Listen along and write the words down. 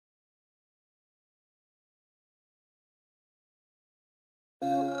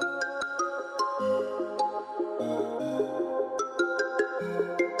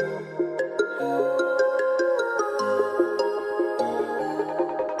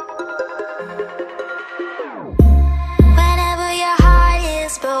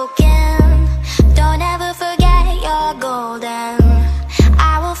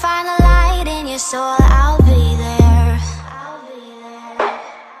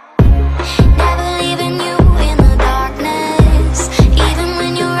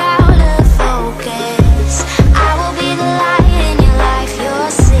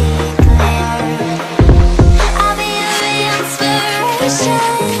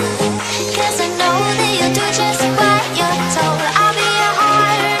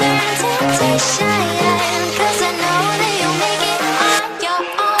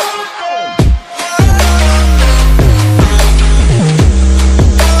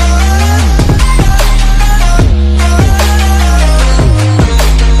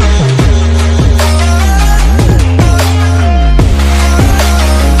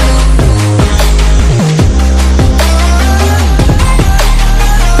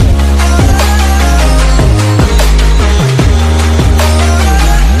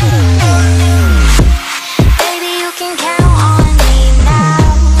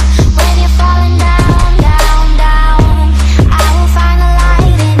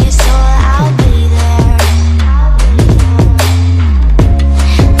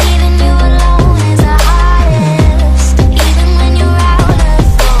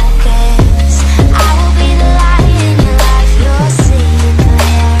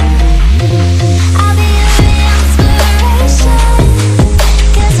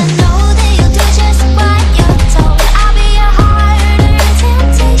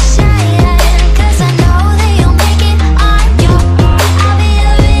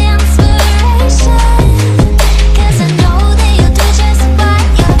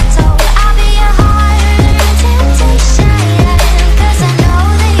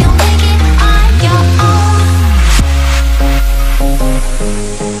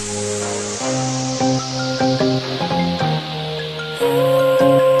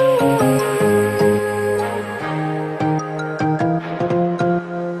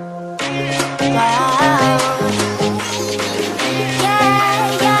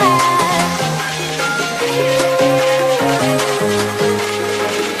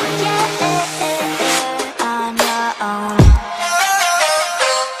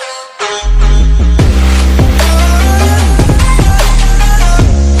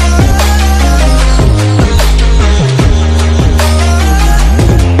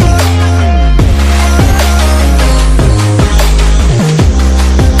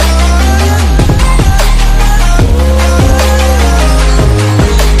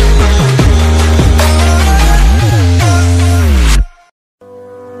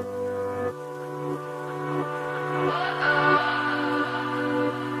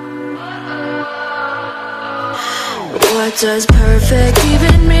does perfect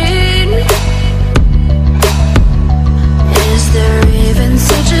even mean? Is there even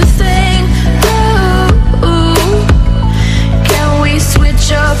such a thing? Ooh, can we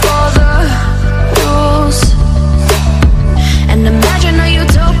switch up all the rules and imagine a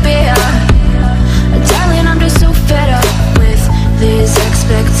utopia? Darling, I'm just so fed up with these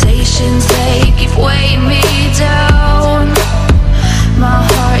expectations. They keep weighing me down. My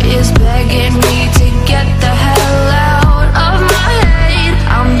heart is begging me to get the hell out of my head.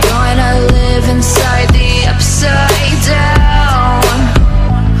 I'm gonna live inside the upside down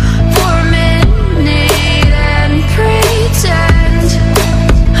for a minute and pretend,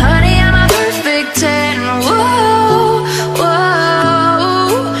 honey, I'm a perfect 10. Whoa,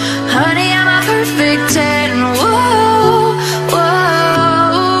 whoa, honey, I'm a perfect 10. Whoa,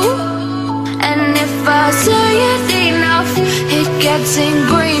 whoa, and if I say it enough, it gets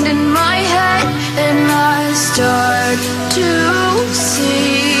ingrained in my head, and I start to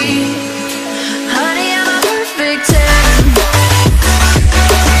see, honey, I'm a perfect 10.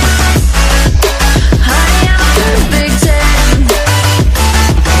 Honey, I'm a perfect 10.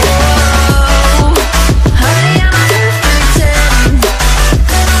 Whoa, honey, I'm a perfect 10.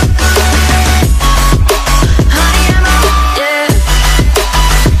 Honey, I'm a, yeah.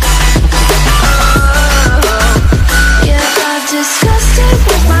 Yeah, I've discussed it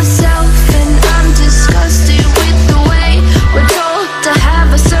with myself, and I'm disgusted with the way we're told to have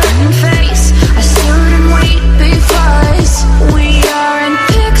a certain face, a certain weight, because we aren't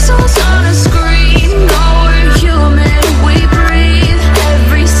pixels on a screen. No, we're human, we breathe.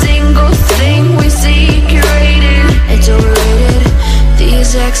 Every single thing we see curated, it's overrated.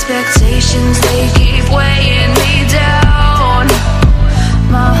 These expectations, they keep weighing me down.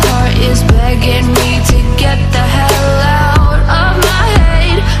 My heart is begging me to get the hell out of my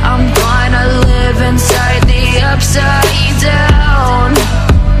head. I'm gonna live inside the upside down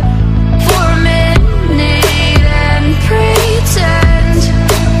for a minute and pretend,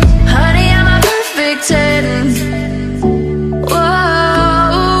 honey, I'm a perfect 10.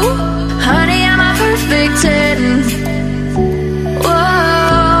 Whoa, honey, I'm a perfect 10.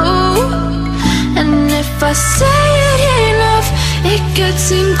 Whoa, and if I say it enough, it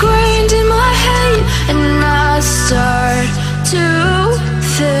gets ingrained in my head, and I start to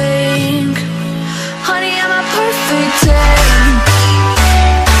think, honey, I'm a perfect 10.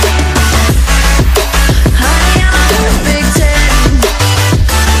 Honey, I'm a perfect 10.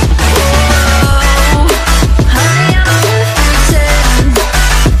 Whoa, honey, I'm a perfect 10.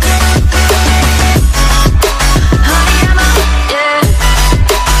 Honey, I'm a,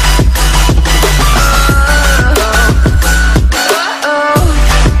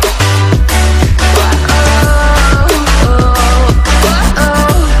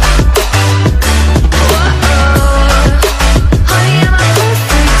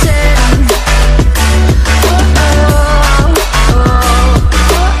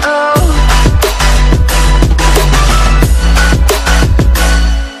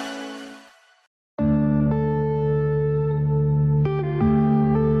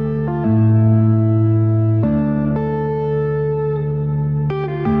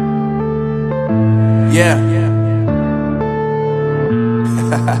 yeah. Yeah.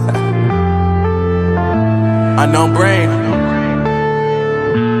 Unknown Brain,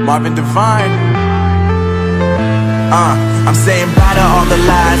 Marvin Devine. I'm saying bye to all the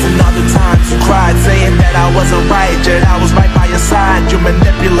lies and all the times you cried, saying that I wasn't right, yet I was right by your side. You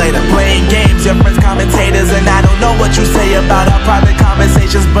manipulator, playing games, your friends commentators, and I don't know what you say about our private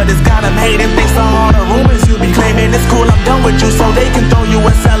conversations, but it's got them hating. Thanks to all the rumors you be claiming, it's cool, I'm done with you, so they can throw you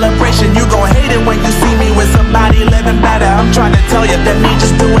a celebration. You gon' hate it when you see me with somebody living better. I'm trying to tell you that me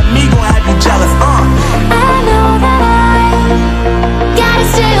just doing me gon' have you jealous. I know that I gotta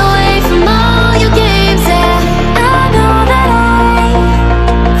stay away from all your games, yeah. I know that I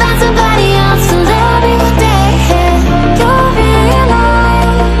found somebody else to love you, yeah. You'll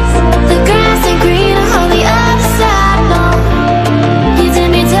realize the grass ain't greener on the other side, no. You did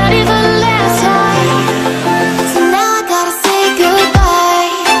me dirty for the last time, so now I gotta say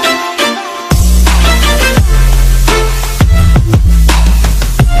goodbye.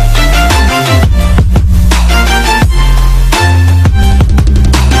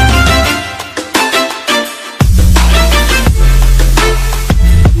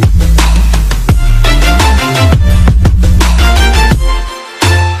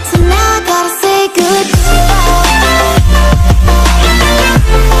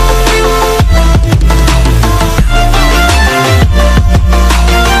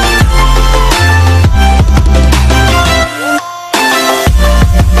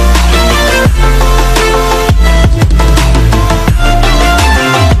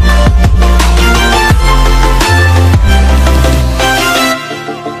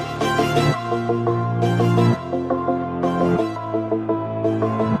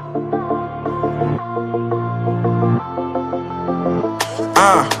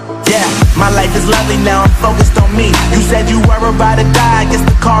 Yeah, my life is lovely now, I'm focused on me. You said you were about to die, I guess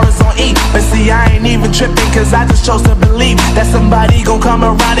the car is on E. But see, I ain't even tripping, cause I just chose to believe that somebody gon' come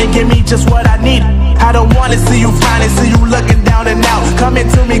around and give me just what I need. I don't wanna see you flying, see you looking down and out, coming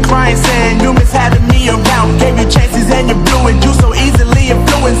to me crying, saying you miss having me around. Gave you chances and you blew it, you so easily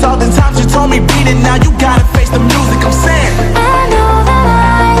influenced. All the times you told me beat it, now you gotta face the music, I'm saying I know that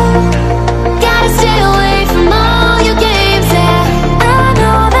I gotta stay away from all your games, yeah. I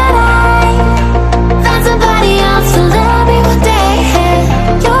know that I found somebody else to love me one day,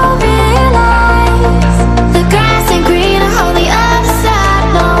 and you'll realize the grass ain't greener on the other side,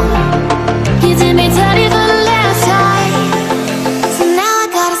 no. You did me dirty for the last time, so now I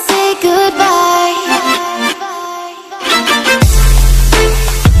gotta say goodbye.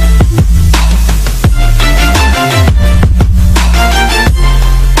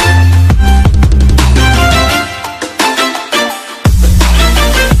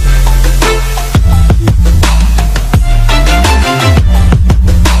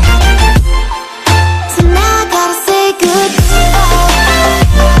 So now I gotta say goodbye.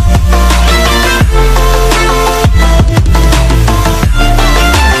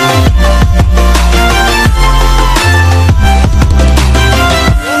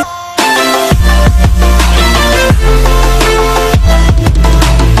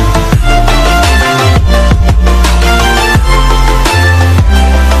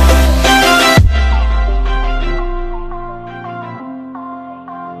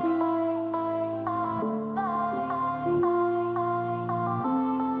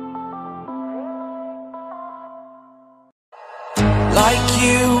 like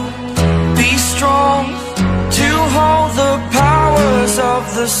you, be strong to hold the powers of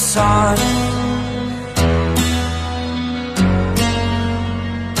the sun.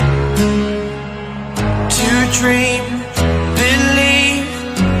 To dream, believe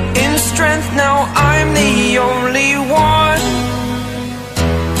in strength, now I'm the only one,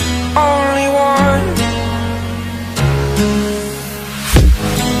 only one.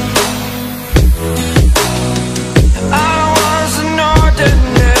 I was an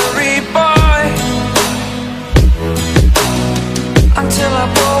ordinary boy until I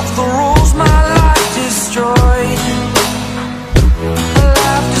broke the rules, my life destroyed,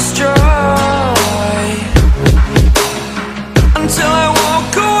 life destroyed. Until I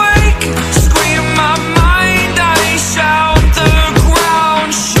walk awake, scream my mind, I shout, the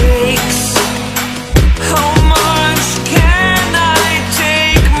ground shakes. How much can I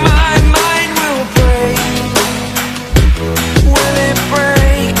take? My mind will break. Will it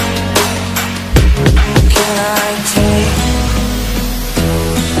break? Can I take?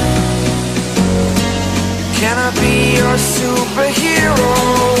 Can I be your superhero?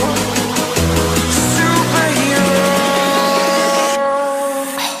 Superhero.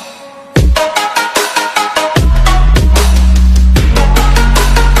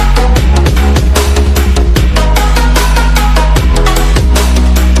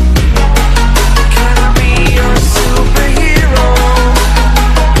 Can I be your superhero?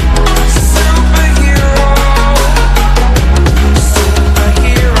 Superhero.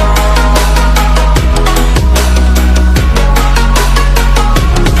 Superhero.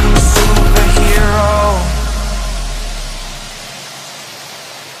 Superhero.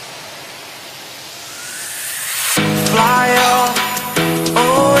 Fly up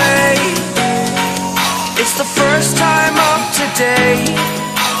away. It's the first time of today.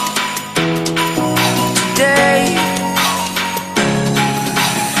 Today.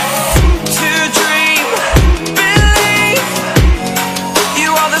 To dream, believe. You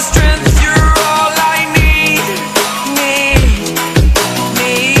are the strength, you're all I need. Need.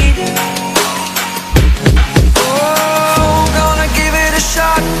 Oh, gonna give it a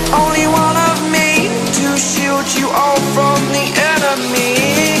shot. Only one of me to shield you all from the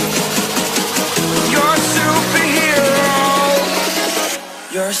enemy. You're a superhero.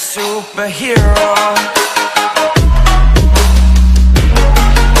 You're a superhero.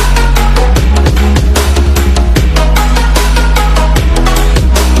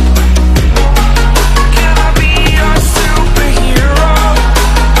 Can I be your superhero?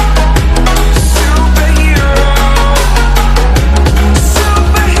 Superhero.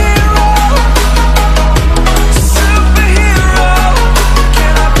 Superhero. Superhero.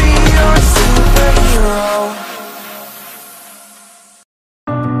 Can I be your superhero?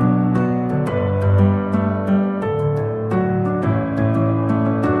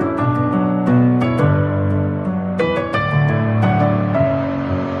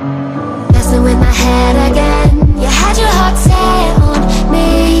 Messing with my head again. You had your heart set on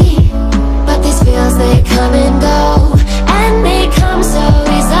me, but these feels, they come and go, and they come so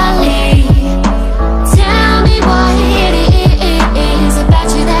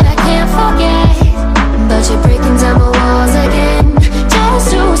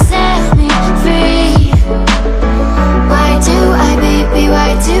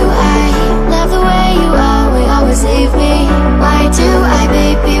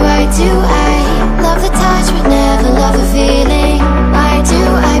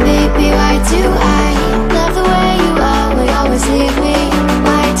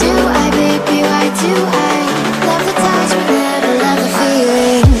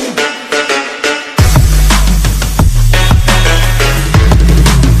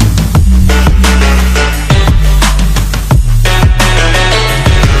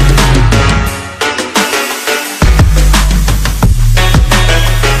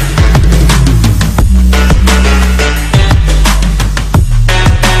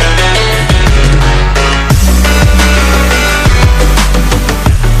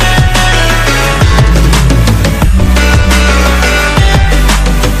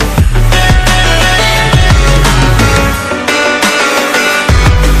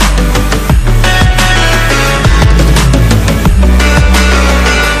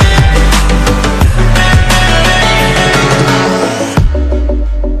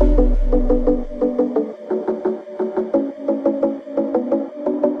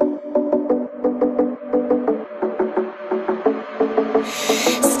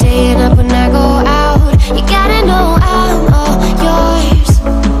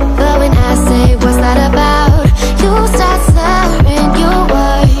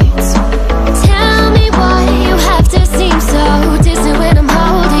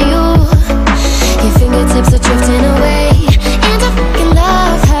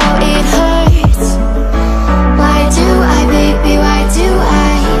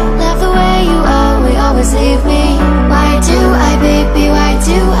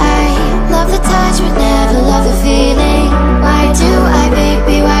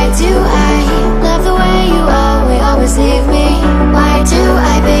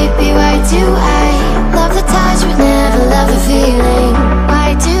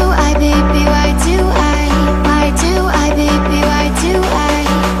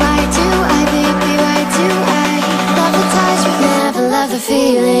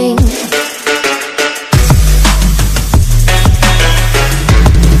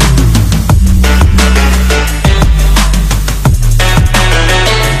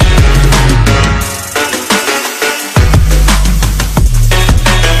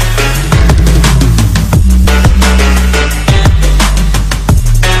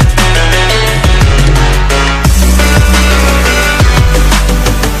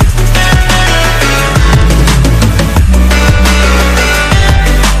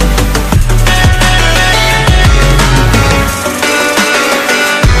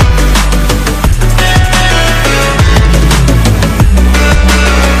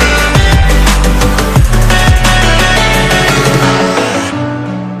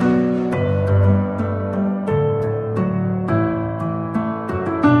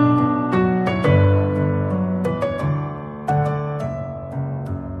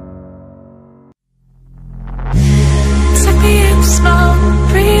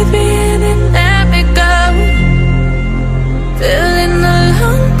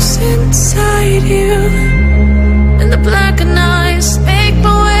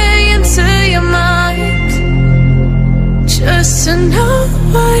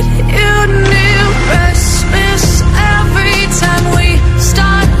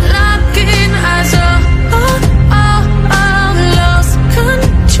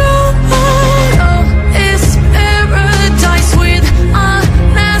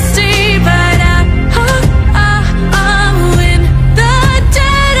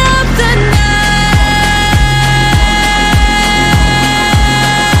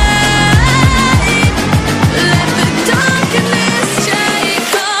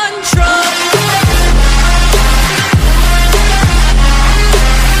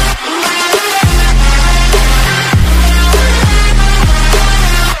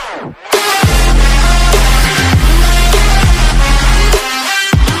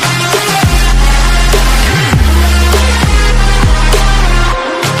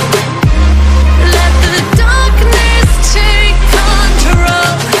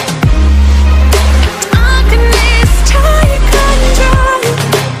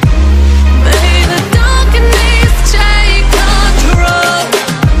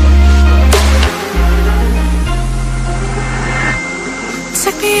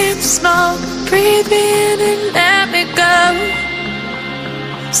small. Breathe me in and let me go.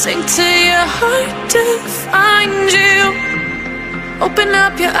 Sink to your heart to find you. Open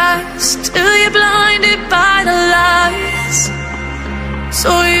up your eyes till you're blinded by the lies,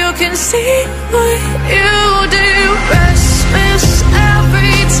 so you can see what you do. Restless